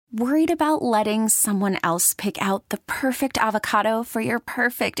Worried about letting someone else pick out the perfect avocado for your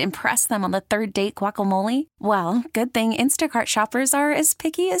perfect impress them on the third date guacamole? Well, good thing Instacart shoppers are as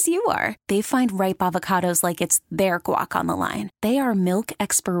picky as you are. They find ripe avocados like it's their guac on the line. They are milk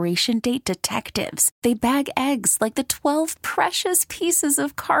expiration date detectives. They bag eggs like the 12 precious pieces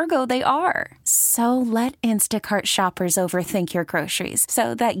of cargo they are. So let Instacart shoppers overthink your groceries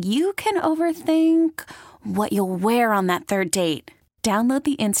so that you can overthink what you'll wear on that third date. Download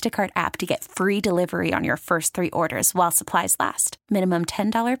the Instacart app to get free delivery on your first 3 orders while supplies last. Minimum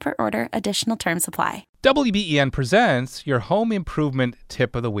 $10 per order. Additional terms apply. WBEN presents your home improvement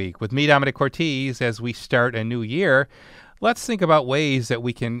tip of the week. With me, Domenic Ortiz, as we start a new year, let's think about ways that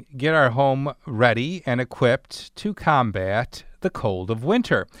we can get our home ready and equipped to combat the cold of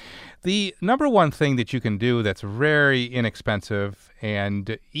winter. The number one thing that you can do that's very inexpensive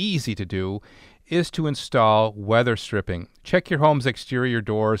and easy to do is to install weather stripping. Check your home's exterior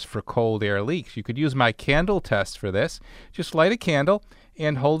doors for cold air leaks. You could use my candle test for this. Just light a candle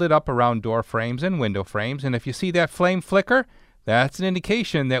and hold it up around door frames and window frames. And if you see that flame flicker, that's an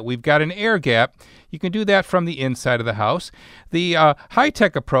indication that we've got an air gap. You can do that from the inside of the house. The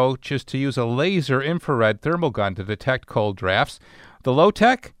high-tech approach is to use a laser infrared thermal gun to detect cold drafts. The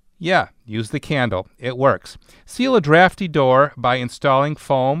low-tech, use the candle. It works. Seal a drafty door by installing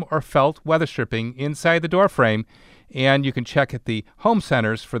foam or felt weather stripping inside the door frame, and you can check at the home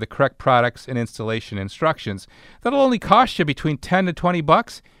centers for the correct products and installation instructions. That'll only cost you between $10 to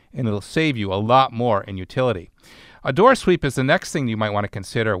 $20, and it'll save you a lot more in utility. A door sweep is the next thing you might want to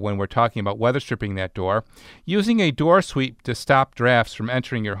consider when we're talking about weather stripping that door. Using a door sweep to stop drafts from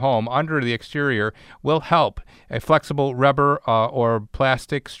entering your home under the exterior will help. A flexible rubber or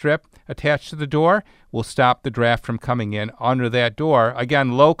plastic strip attached to the door will stop the draft from coming in under that door.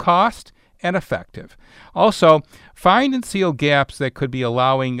 Again, low cost and effective. Also, find and seal gaps that could be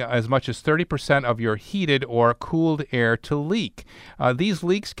allowing as much as 30% of your heated or cooled air to leak. These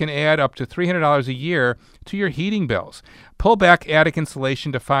leaks can add up to $300 a year to your heating bills. Pull back attic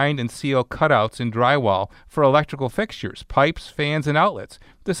insulation to find and seal cutouts in drywall for electrical fixtures, pipes, fans, and outlets.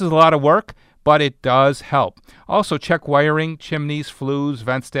 This is a lot of work, but it does help. Also, check wiring, chimneys, flues,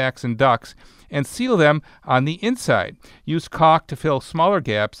 vent stacks, and ducts, and seal them on the inside. Use caulk to fill smaller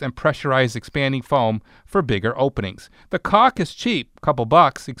gaps and pressurize expanding foam for bigger openings. The caulk is cheap, couple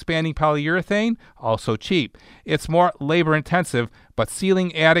bucks. Expanding polyurethane, also cheap. It's more labor intensive, but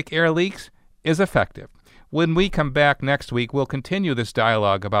sealing attic air leaks is effective. When we come back next week, we'll continue this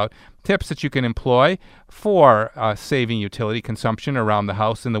dialogue about tips that you can employ for saving utility consumption around the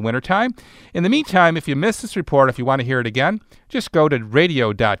house in the wintertime. In the meantime, if you missed this report, if you want to hear it again, just go to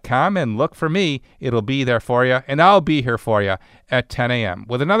radio.com and look for me. It'll be there for you, and I'll be here for you at 10 a.m.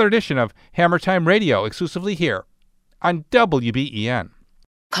 with another edition of Hammer Time Radio, exclusively here on WBEN.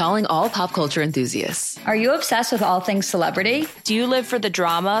 Calling all pop culture enthusiasts. Are you obsessed with all things celebrity? Do you live for the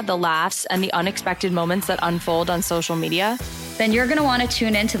drama, the laughs, and the unexpected moments that unfold on social media? Then you're going to want to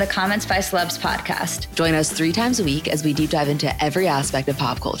tune in to the Comments by Celebs podcast. Join us 3 times a week as we deep dive into every aspect of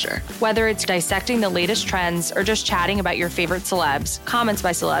pop culture. Whether it's dissecting the latest trends or just chatting about your favorite celebs, Comments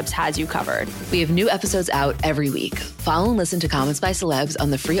by Celebs has you covered. We have new episodes out every week. Follow and listen to Comments by Celebs on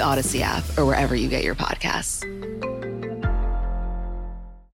the free Odyssey app or wherever you get your podcasts.